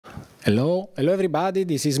Hello everybody,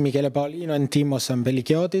 this is Michele Paolino and Timos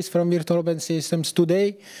Ampelikiotis from Virtual-Loopback Systems.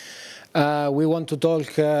 Today we want to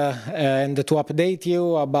talk and to update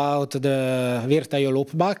you about the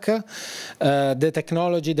Virtio-Loopback, the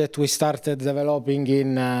technology that we started developing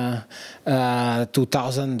in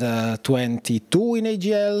 2022 in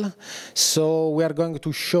AGL. So we are going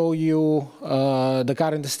to show you the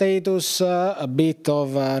current status, a bit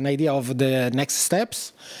of an idea of the next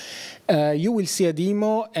steps. You will see a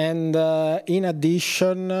demo, and in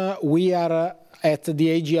addition, we are at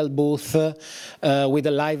the AGL booth with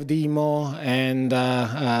a live demo and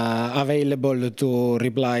available to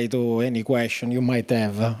reply to any question you might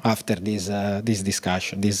have after this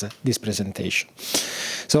discussion, this presentation.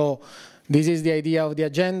 So this is the idea of the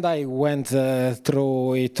agenda. I went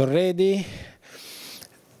through it already.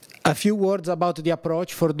 A few words about the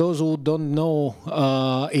approach for those who don't know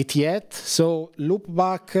it yet. So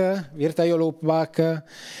Loopback, Virtio-Loopback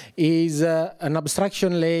is an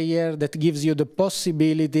abstraction layer that gives you the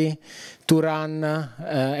possibility to run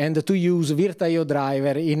and to use Virtio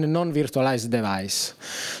driver in a non-virtualized device.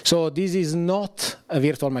 So this is not a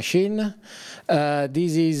virtual machine.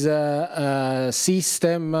 This is a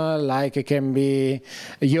system like it can be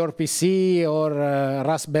your PC or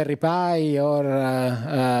Raspberry Pi or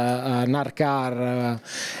an R-Car,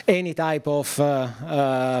 any type of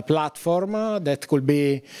platform that could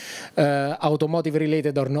be automotive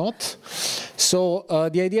related or not. So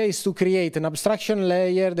the idea is to create an abstraction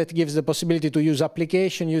layer that gives the possibility to use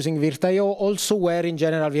application using Virtio, also where in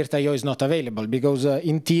general Virtio is not available, because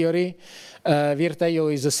in theory Virtio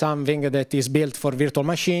is something that is built for virtual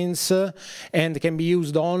machines and can be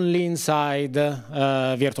used only inside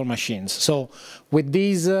virtual machines. So with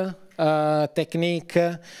this technique,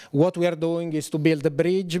 what we are doing is to build a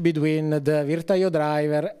bridge between the Virtio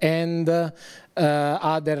driver and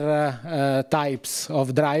other types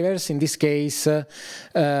of drivers. In this case,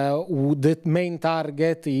 the main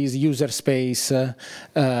target is user space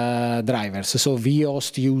drivers, so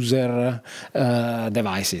vHost user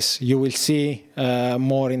devices. You will see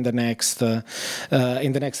more in the next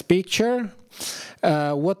picture.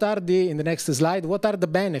 What are in the next slide, what are the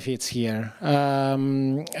benefits here?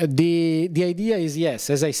 The idea is,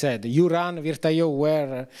 yes, as I said, you run Virtio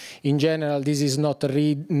where in general this is not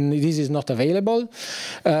available.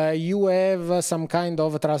 You have some kind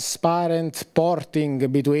of transparent porting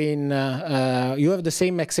between, you have the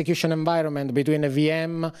same execution environment between a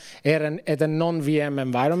VM and a non-VM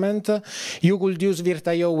environment. You could use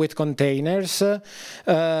Virtio with containers.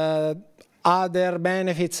 Other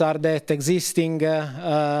benefits are that existing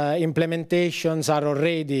implementations are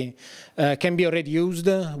already can be already used.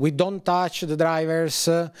 We don't touch the drivers,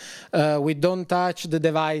 we don't touch the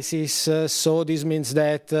devices, so this means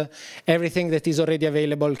that everything that is already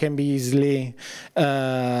available can be easily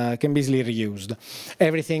reused.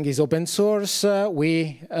 Everything is open source.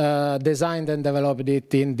 We designed and developed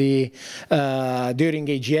it in during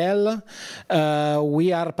AGL.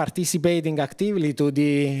 We are participating actively to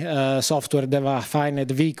the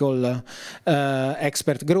software-defined vehicle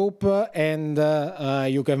expert group, and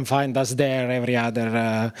you can find us there every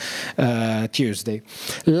other Tuesday.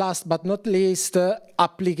 Last but not least,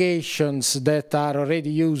 applications that are already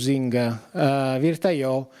using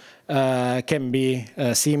Virtio can be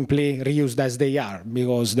simply reused as they are,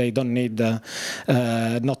 because they don't need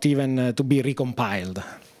not even to be recompiled.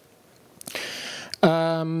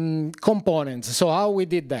 Components. So how we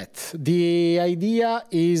did that? The idea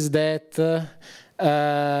is that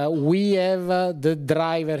we have the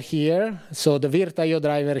driver here, so the Virtio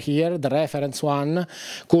driver here, the reference one,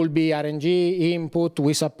 could be RNG input.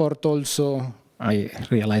 We support also, I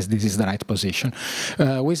realize this is the right position.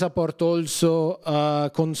 We support also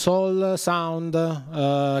console, sound,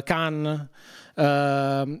 CAN,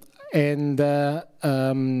 and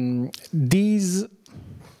these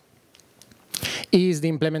is the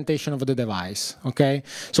implementation of the device, okay?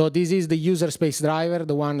 So this is the user space driver,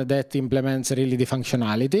 the one that implements really the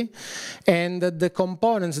functionality. And the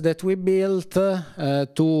components that we built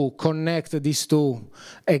to connect these two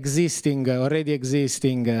already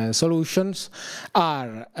existing solutions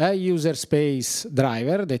are a user space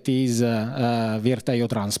driver that is Virtio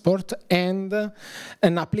Transport, and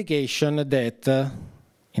an application that,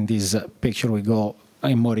 in this picture we go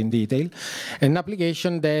more in detail, an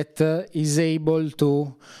application that is able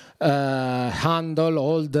to handle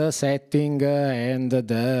all the setting and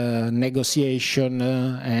the negotiation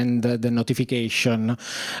and the notification,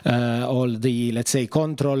 all the, let's say,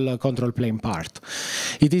 control plane part.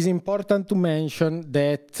 It is important to mention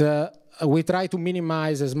that we try to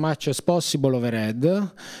minimize as much as possible overhead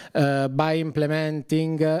by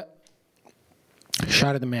implementing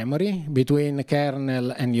shared memory between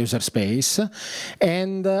kernel and user space,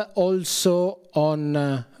 and also on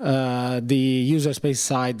the user space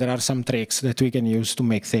side, there are some tricks that we can use to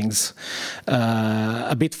make things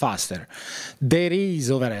a bit faster. There is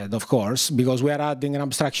overhead, of course, because we are adding an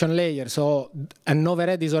abstraction layer, so an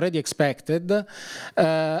overhead is already expected.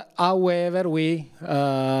 However, we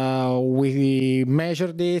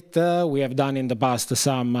measured it. We have done in the past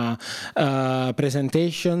some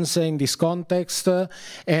presentations in this context,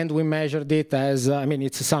 and we measured it as, I mean,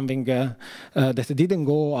 it's something that didn't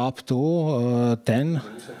go up to 10.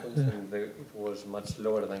 It was much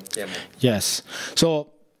lower than Kemo. Yes.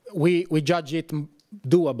 So we judge it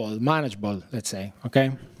doable, manageable, let's say,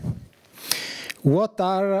 okay? What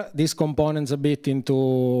are these components a bit into?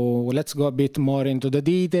 Let's go a bit more into the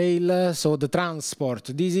detail. So the transport,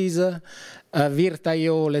 this is a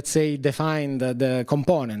Virtio, let's say, defined the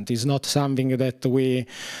component. It's not something that we,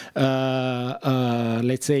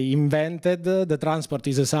 let's say, invented. The transport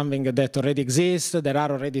is something that already exists. There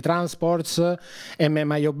are already transports,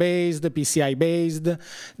 MMIO-based, PCI-based.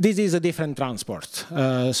 This is a different transport.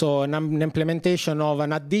 So an implementation of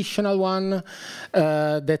an additional one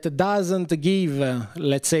that doesn't give,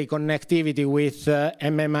 let's say, connectivity with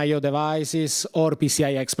MMIO devices or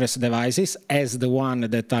PCI Express devices as the one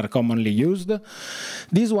that are commonly used.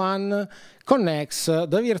 This one connects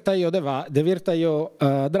the Virtio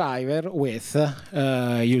driver with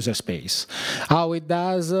user space. How it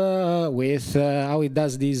does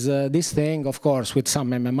this thing, of course, with some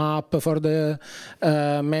mmap for the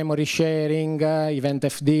memory sharing. Event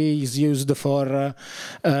FD is used for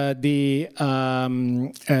the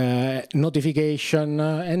notification,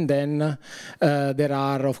 and then there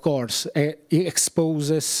are, of course,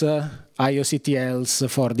 exposes IOCTLs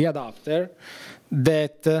for the adapter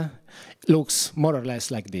that looks more or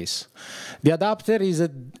less like this. The adapter is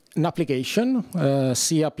an application,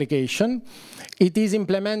 C application. It is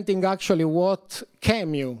implementing actually what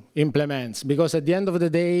QEMU implements, because at the end of the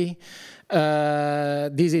day,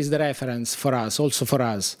 this is the reference for us, also for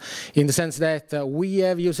us, in the sense that we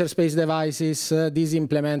have user space devices. These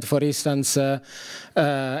implement, for instance,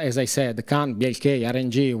 as I said, CAN, BLK,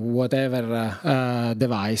 RNG, whatever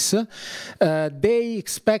device. They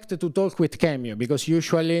expect to talk with QEMU, because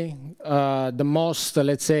usually the most,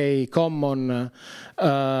 let's say, common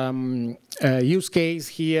use case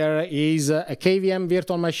here is a KVM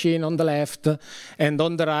virtual machine on the left, and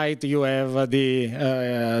on the right you have the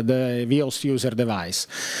VHOST user device.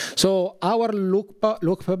 So our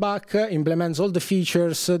loopback implements all the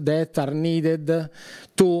features that are needed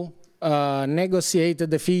to negotiate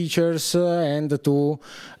the features and to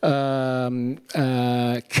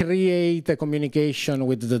create a communication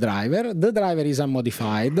with the driver. The driver is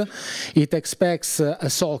unmodified. It expects a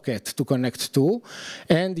socket to connect to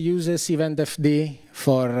and uses event FD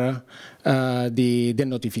for the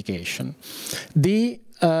notification. The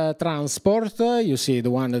transport, you see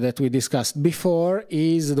the one that we discussed before,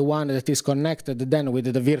 is the one that is connected then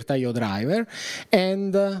with the Virtio driver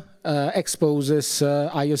and exposes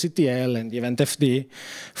IOCTL and event FD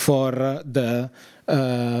for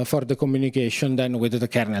the communication then with the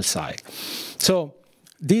kernel side. So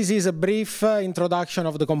this is a brief introduction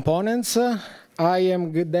of the components. I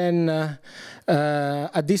am then,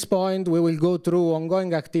 at this point, we will go through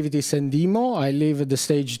ongoing activities and demo. I leave the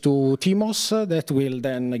stage to Timos, that will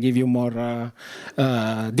then give you more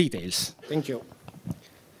details. Thank you.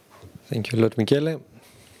 Thank you a lot, Michele.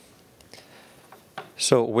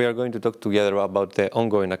 So we are going to talk together about the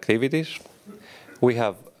ongoing activities. We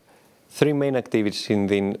have three main activities in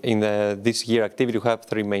this year activity. We have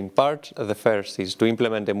three main parts. The first is to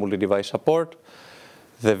implement a multi-device support,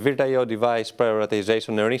 the Virtio device prioritization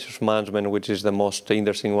and resource management, which is the most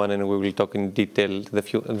interesting one, and we will talk in detail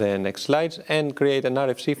the next slides, and create an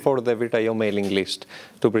RFC for the Virtio mailing list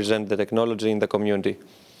to present the technology in the community.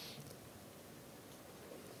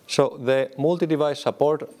 So the multi-device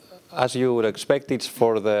support, as you would expect, it's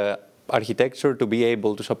for the architecture to be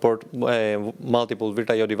able to support multiple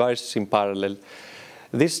Virtio devices in parallel.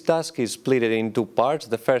 This task is split in two parts.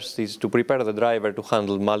 The first is to prepare the driver to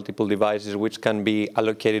handle multiple devices which can be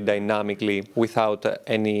allocated dynamically without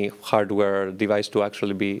any hardware device to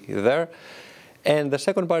actually be there. And the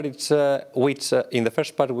second part is in the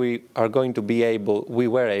first part we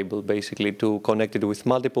were able basically to connect it with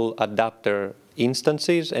multiple adapter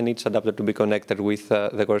instances, and each adapter to be connected with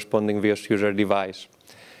the corresponding VHOST user device.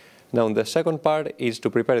 Now the second part is to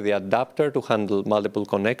prepare the adapter to handle multiple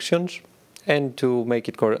connections and to make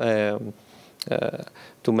it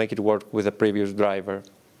work with the previous driver.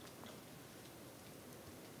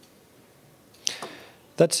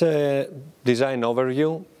 That's a design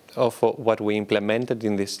overview. of what we implemented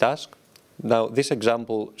in this task. Now, this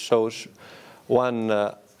example shows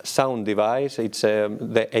one sound device. It's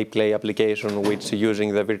the A-Play application, which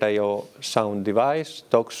using the Virtio sound device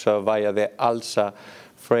talks via the ALSA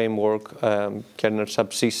framework kernel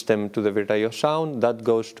subsystem to the Virtio sound. That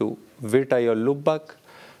goes to Virtio-Loopback,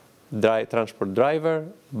 transport driver,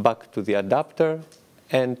 back to the adapter,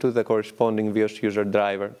 and to the corresponding VIOS user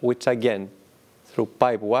driver, which again, through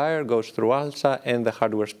pipe wire, goes through ALSA and the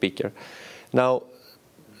hardware speaker. Now,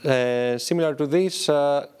 similar to this,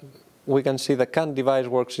 we can see the CAN device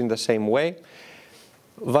works in the same way.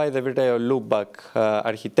 Via the Virtio-Loopback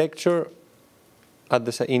architecture,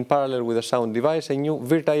 in parallel with the sound device, a new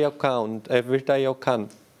Virtio CAN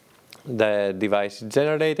the device is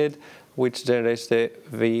generated, which generates the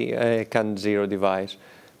CAN0 device,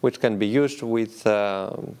 which can be used with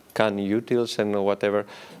CAN utils and whatever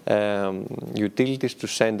utilities to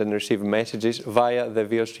send and receive messages via the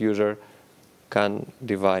VIOS user CAN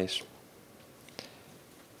device.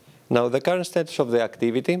 Now, the current status of the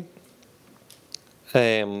activity.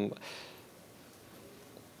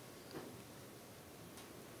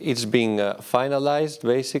 It's being finalized,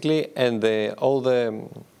 basically, and all the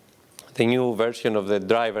new version of the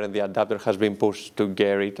driver and the adapter has been pushed to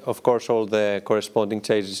Gerrit. Of course, all the corresponding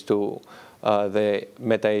changes to the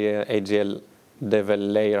meta-AGL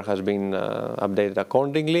devel layer has been updated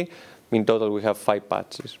accordingly. In total, we have 5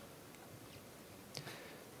 patches.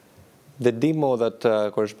 The demo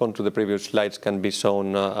that corresponds to the previous slides can be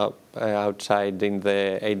shown outside in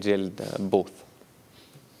the AGL booth.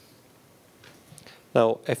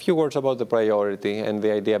 Now, a few words about the priority and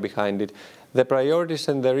the idea behind it. The priorities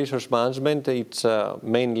and the resource management, it's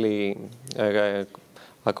mainly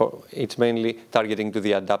targeting to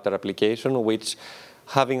the adapter application, which,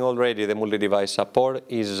 having already the multi-device support,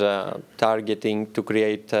 is targeting to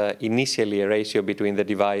create initially a ratio between the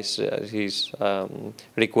devices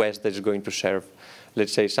request that is going to serve.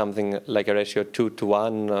 Let's say something like a ratio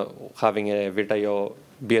 2:1, having a Virtio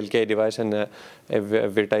BLK device and a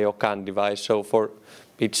Virtio CAN device. So for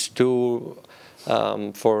each two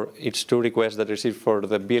requests that receive for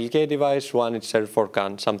the BLK device, one is served for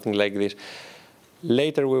CAN, something like this.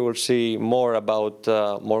 Later we will see more about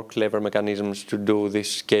more clever mechanisms to do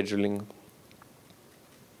this scheduling.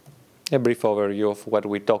 A brief overview of what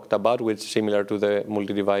we talked about, which is similar to the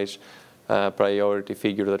multi-device priority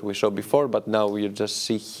figure that we saw before, but now we just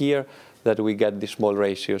see here that we get the small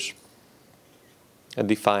ratios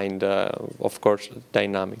defined, of course,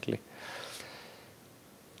 dynamically.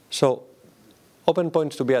 So, open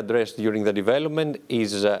points to be addressed during the development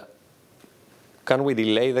is can we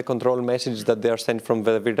delay the control message that they are sent from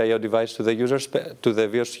the Virtio device to the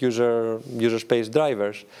VIOS user space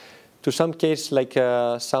drivers? To some case, like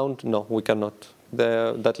sound, no, we cannot.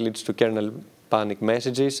 That leads to kernel panic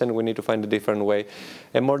messages, and we need to find a different way.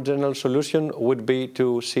 A more general solution would be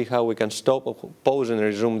to see how we can stop, pause, and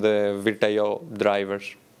resume the Virtio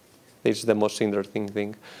drivers. This is the most interesting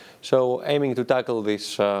thing. So, aiming to tackle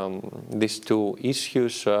these two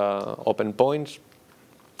issues, open points.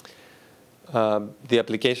 The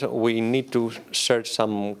application, we need to search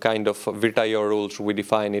some kind of Virtio rules, we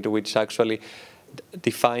define it, which actually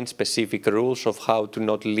define specific rules of how to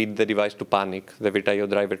not lead the device to panic, the Virtio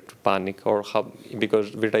driver to panic, or how, because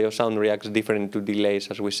Virtio sound reacts different to delays,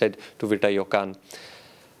 as we said, to Virtio CAN.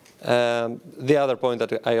 The other point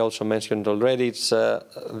that I also mentioned already is the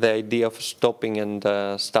idea of stopping and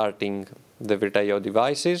starting the Virtio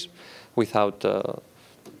devices without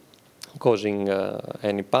causing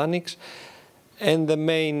any panics. And the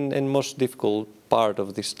main and most difficult part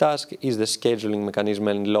of this task is the scheduling mechanism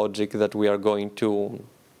and logic that we are going to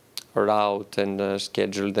route and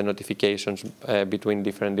schedule the notifications between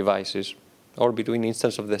different devices or between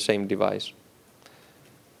instances of the same device.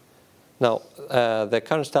 Now, the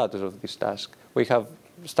current status of this task. We have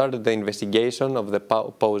started the investigation of the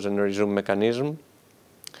pause and resume mechanism,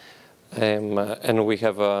 and we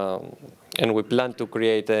plan to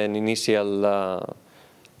create an initial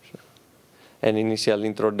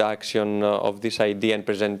introduction of this idea and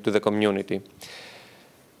present to the community.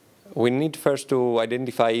 We need first to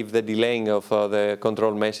identify if the delaying of the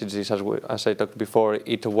control messages, as I talked before,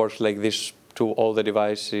 it works like this to all the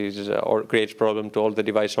devices or creates problem to all the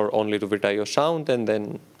devices or only to Virtio sound, and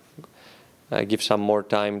then give some more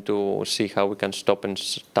time to see how we can stop and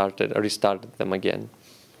restart them again.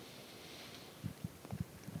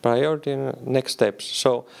 Priority next steps.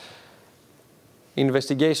 So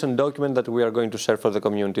investigation document that we are going to share for the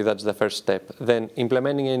community. That's the first step. Then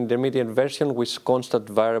implementing an intermediate version with constant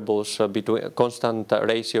variables, constant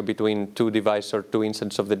ratio between two devices or two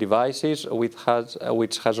instances of the devices, which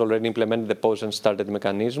has already implemented the pause and started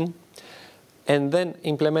mechanism. And then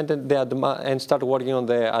implemented and start working on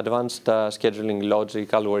the advanced scheduling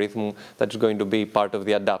logic algorithm that's going to be part of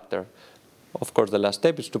the adapter. Of course, the last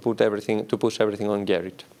step is to push everything on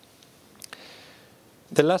Gerrit.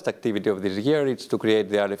 The last activity of this year is to create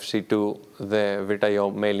the RFC to the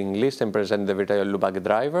Virtio mailing list and present the Virtio-Loopback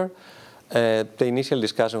driver. The initial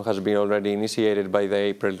discussion has been already initiated by the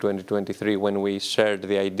April 2023 when we shared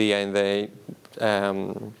the idea in the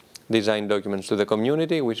design documents to the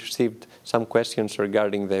community. We received some questions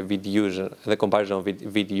regarding the VidUser, the comparison of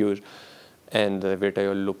VidUser and the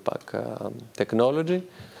Virtio-Loopback technology.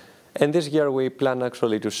 And this year we plan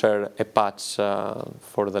actually to share a patch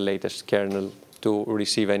for the latest kernel to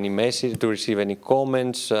receive any message, to receive any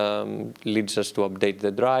comments, leads us to update the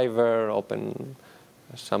driver, open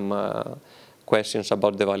some questions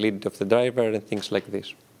about the validity of the driver and things like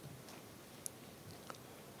this.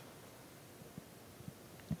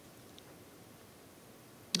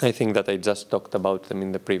 I think that I just talked about them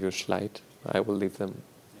in the previous slide. I will leave them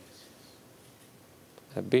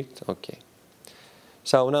a bit. Okay.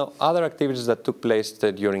 So now, other activities that took place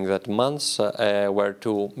during that month were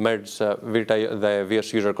to merge the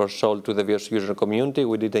VS User Console to the VS User Community.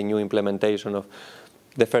 We did a new implementation of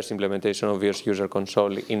the first implementation of VS User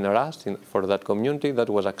Console in Rust for that community. That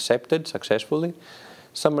was accepted successfully.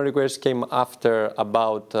 Some requests came after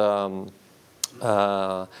about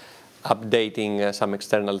updating some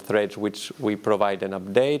external threads, which we provide an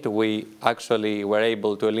update. We actually were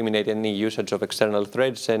able to eliminate any usage of external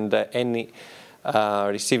threads and any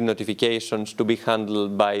receive notifications to be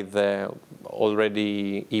handled by the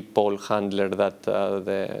already ePOL handler that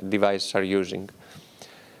the devices are using.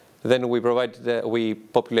 Then we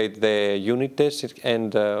populate the unit tests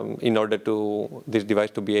and in order to this device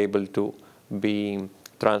to be able to be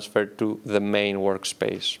transferred to the main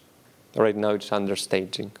workspace. Right now it's under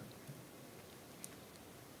staging.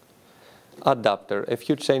 Adapter, a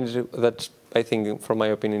few changes that I think, from my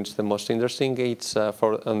opinion, it's the most interesting. It's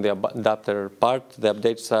on the adapter part. The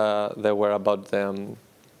updates they were about the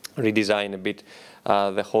redesign a bit,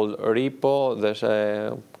 the whole repo,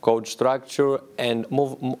 the code structure, and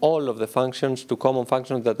move all of the functions to common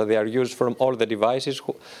functions that they are used from all the devices,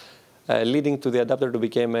 leading to the adapter to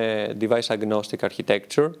become a device-agnostic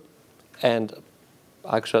architecture. And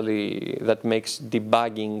actually, that makes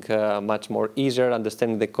debugging much more easier,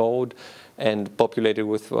 understanding the code, and populated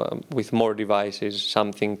with more devices,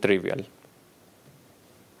 something trivial.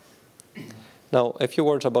 Now, a few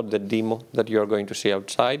words about the demo that you are going to see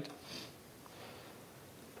outside.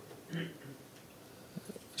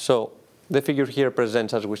 So, the figure here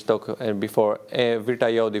presents, as we talked before, a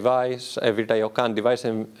Virtio device, a Virtio CAN device,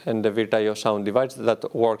 and a Virtio sound device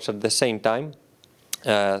that works at the same time,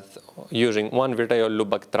 using one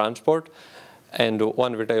Virtio-Loopback transport and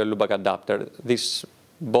one Virtio-Loopback adapter.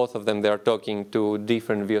 Both of them, they are talking to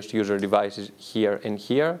different VS user devices here and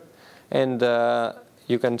here. And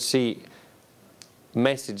you can see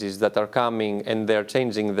messages that are coming and they're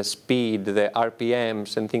changing the speed, the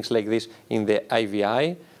RPMs, and things like this in the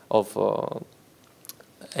IVI of,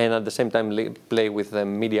 and at the same time play with the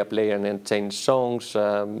media player and change songs,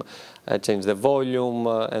 change the volume,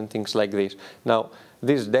 and things like this. Now,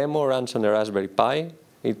 this demo runs on a Raspberry Pi.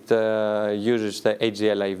 It uses the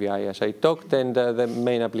AGL IVI as I talked, and the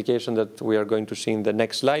main application that we are going to see in the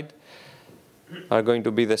next slide are going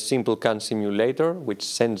to be the simple CAN simulator, which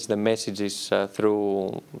sends the messages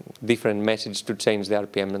through different messages to change the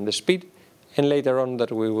RPM and the speed, and later on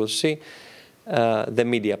that we will see the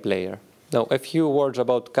media player. Now, a few words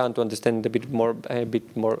about CAN to understand a bit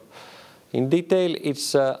more in detail.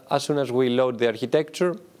 It's as soon as we load the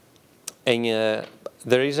architecture, and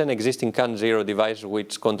there is an existing CAN 0 device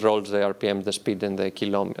which controls the RPM, the speed, and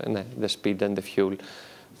the speed and the fuel,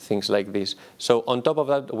 things like this. So on top of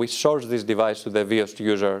that, we source this device to the VS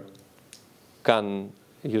user CAN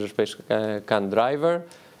user space CAN driver.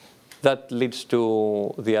 That leads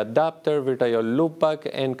to the adapter, Virtio-Loopback,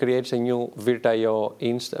 and creates a new Virtio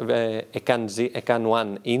a CAN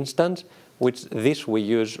 1 instance, which this we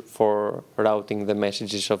use for routing the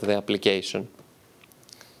messages of the application.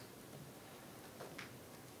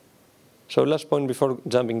 So last point before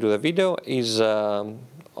jumping to the video is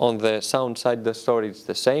on the sound side, the story is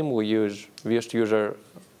the same. We use VS user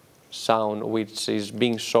sound, which is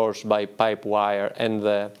being sourced by Pipewire and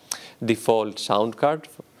the default sound card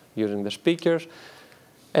using the speakers.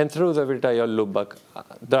 And through the Virtio-Loopback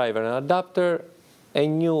driver and adapter, a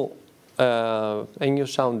new a new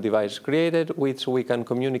sound device created, which we can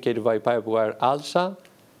communicate via pipewire ALSA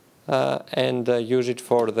and use it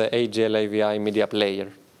for the AGL AVI media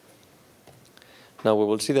player. Now we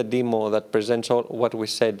will see the demo that presents all what we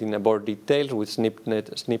said in more details with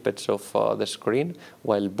snippets of the screen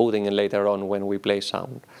while booting and later on when we play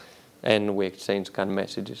sound and we exchange CAN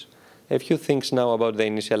messages. A few things now about the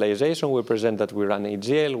initialization. We present that we run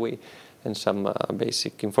AGL and some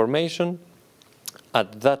basic information.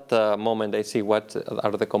 At that moment, I see what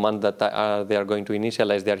are the commands that they are going to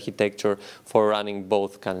initialize the architecture for running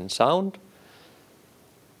both CAN and sound.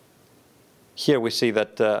 Here we see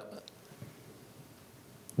that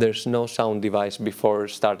there's no sound device before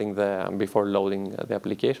before loading the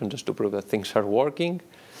application, just to prove that things are working.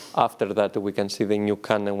 After that, we can see the new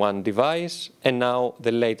CAN1 device, and now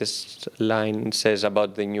the latest line says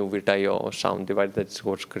about the new Virtio sound device that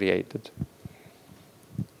was created.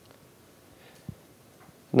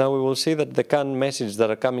 Now we will see that the CAN messages that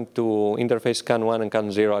are coming to interface CAN1 and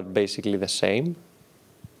CAN0 are basically the same,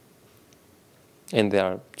 and they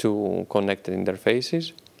are two connected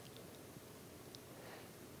interfaces.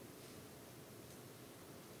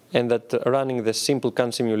 And that running the simple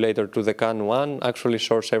CAN simulator to the CAN1 actually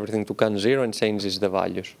sorts everything to CAN0 and changes the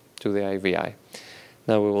values to the AVI.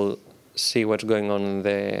 Now we will see what's going on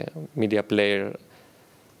the media player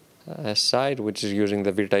side, which is using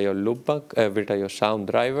the Virtio-Loopback, Virtio sound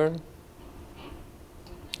driver.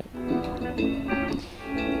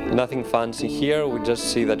 Nothing fancy here, we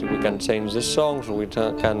just see that we can change the songs, we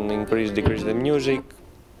can increase, decrease the music.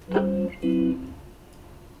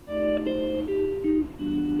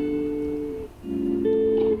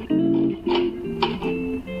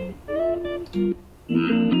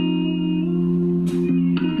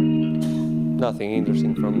 Nothing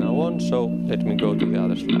interesting from now on, so let me go to the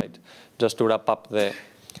other slide, just to wrap up the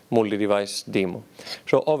multi-device demo.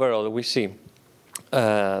 So overall, we see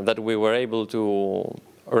that we were able to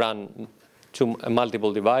run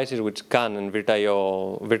multiple devices with CAN and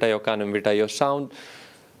Virtio CAN and Virtio sound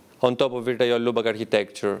on top of Virtio-Loopback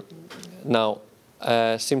architecture. Now,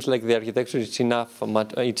 seems like the architecture is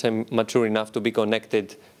mature enough to be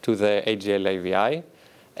connected to the AGL AVI.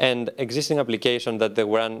 And existing applications that they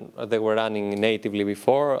were running natively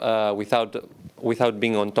before without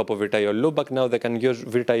being on top of Virtio-Loopback, now they can use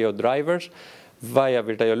Virtio drivers via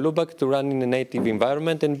Virtio-Loopback to run in a native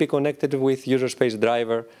environment and be connected with user space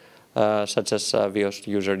driver such as VIOS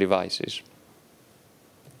user devices.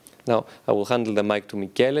 Now I will handle the mic to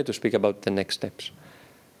Michele to speak about the next steps.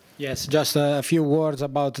 Yes, just a few words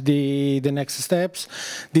about the next steps.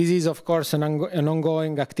 This is, of course, an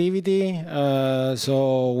ongoing activity.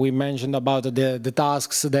 So we mentioned about the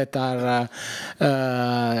tasks that are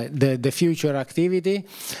the future activity.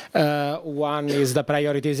 One is the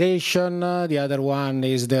prioritization. The other one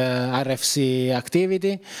is the RFC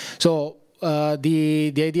activity. So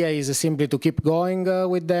the idea is simply to keep going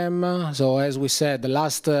with them. So as we said, the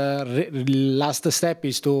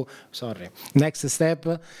next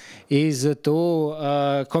step is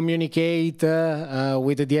to communicate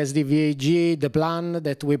with the SDVG, the plan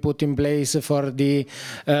that we put in place for the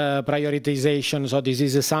prioritization. So this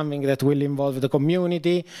is something that will involve the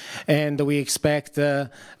community, and we expect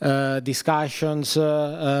discussions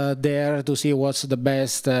there to see what's the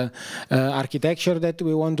best architecture that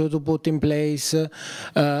we want to put in place.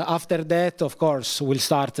 After that, of course, we'll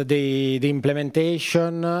start the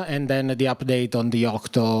implementation and then the update on the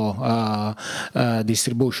Octo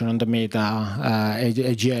distribution on the Meta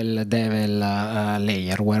AGL Devel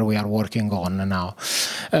layer where we are working on now.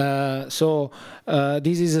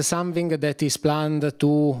 This is something that is planned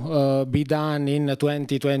to be done in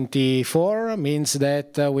 2024, means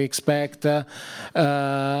that we expect at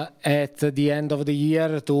the end of the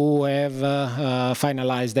year to have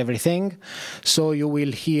finalized everything. So you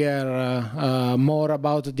will hear more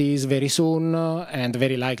about this very soon and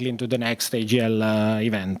very likely into the next AGL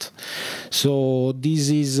event. So this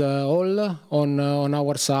is all on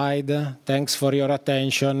our side. Thanks for your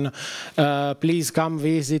attention. Please come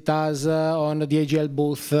visit us on the AGL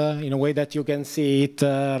booth in a way that you can see it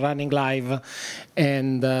running live.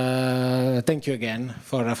 And thank you again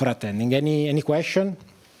for attending. Any question?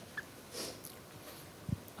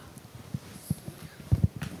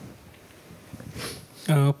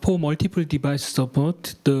 For multiple device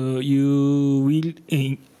support, you will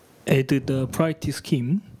add the priority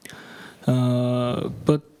scheme,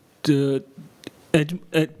 but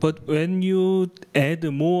when you add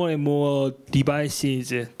more and more devices,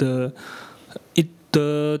 the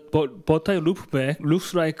Virtio-Loopback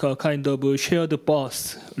looks like a kind of a shared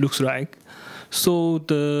bus, looks like. So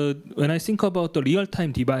when I think about the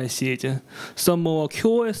real-time devices, some more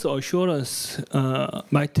QoS assurance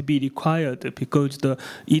might be required because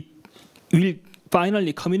it will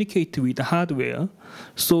finally communicate with the hardware.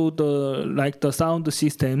 So like the sound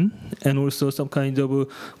system and also some kind of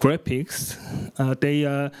graphics,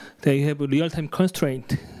 they have a real-time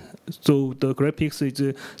constraint. So the graphics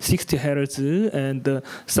is 60 hertz and the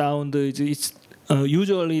sound is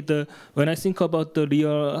usually when I think about the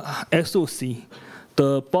real SoC,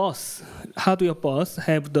 the hardware bus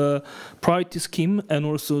have the priority scheme and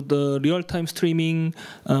also the real-time streaming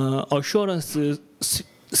assurance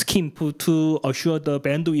scheme to assure the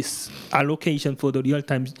bandwidth allocation for the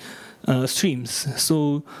real-time streams.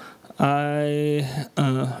 So I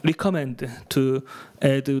recommend to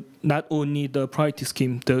add not only the priority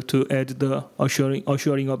scheme, to add the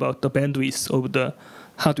assuring about the bandwidth of the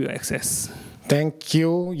hardware access. Thank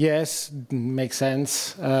you. Yes, makes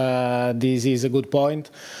sense. This is a good point.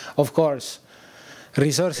 Of course,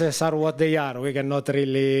 resources are what they are. We cannot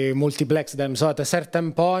really multiplex them. So at a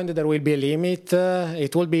certain point, there will be a limit.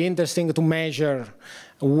 It will be interesting to measure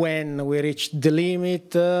when we reach the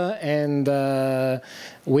limit, and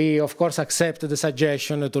we of course accept the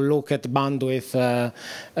suggestion to look at bandwidth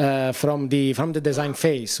from the design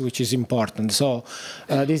phase, which is important. So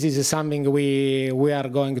this is something we are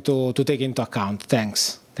going to take into account.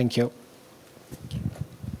 Thanks. Thank you.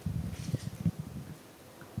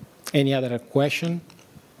 Any other question?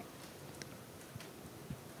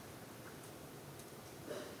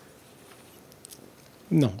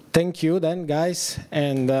 No. Thank you then, guys,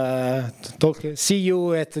 and see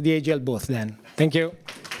you at the AGL booth then. Thank you.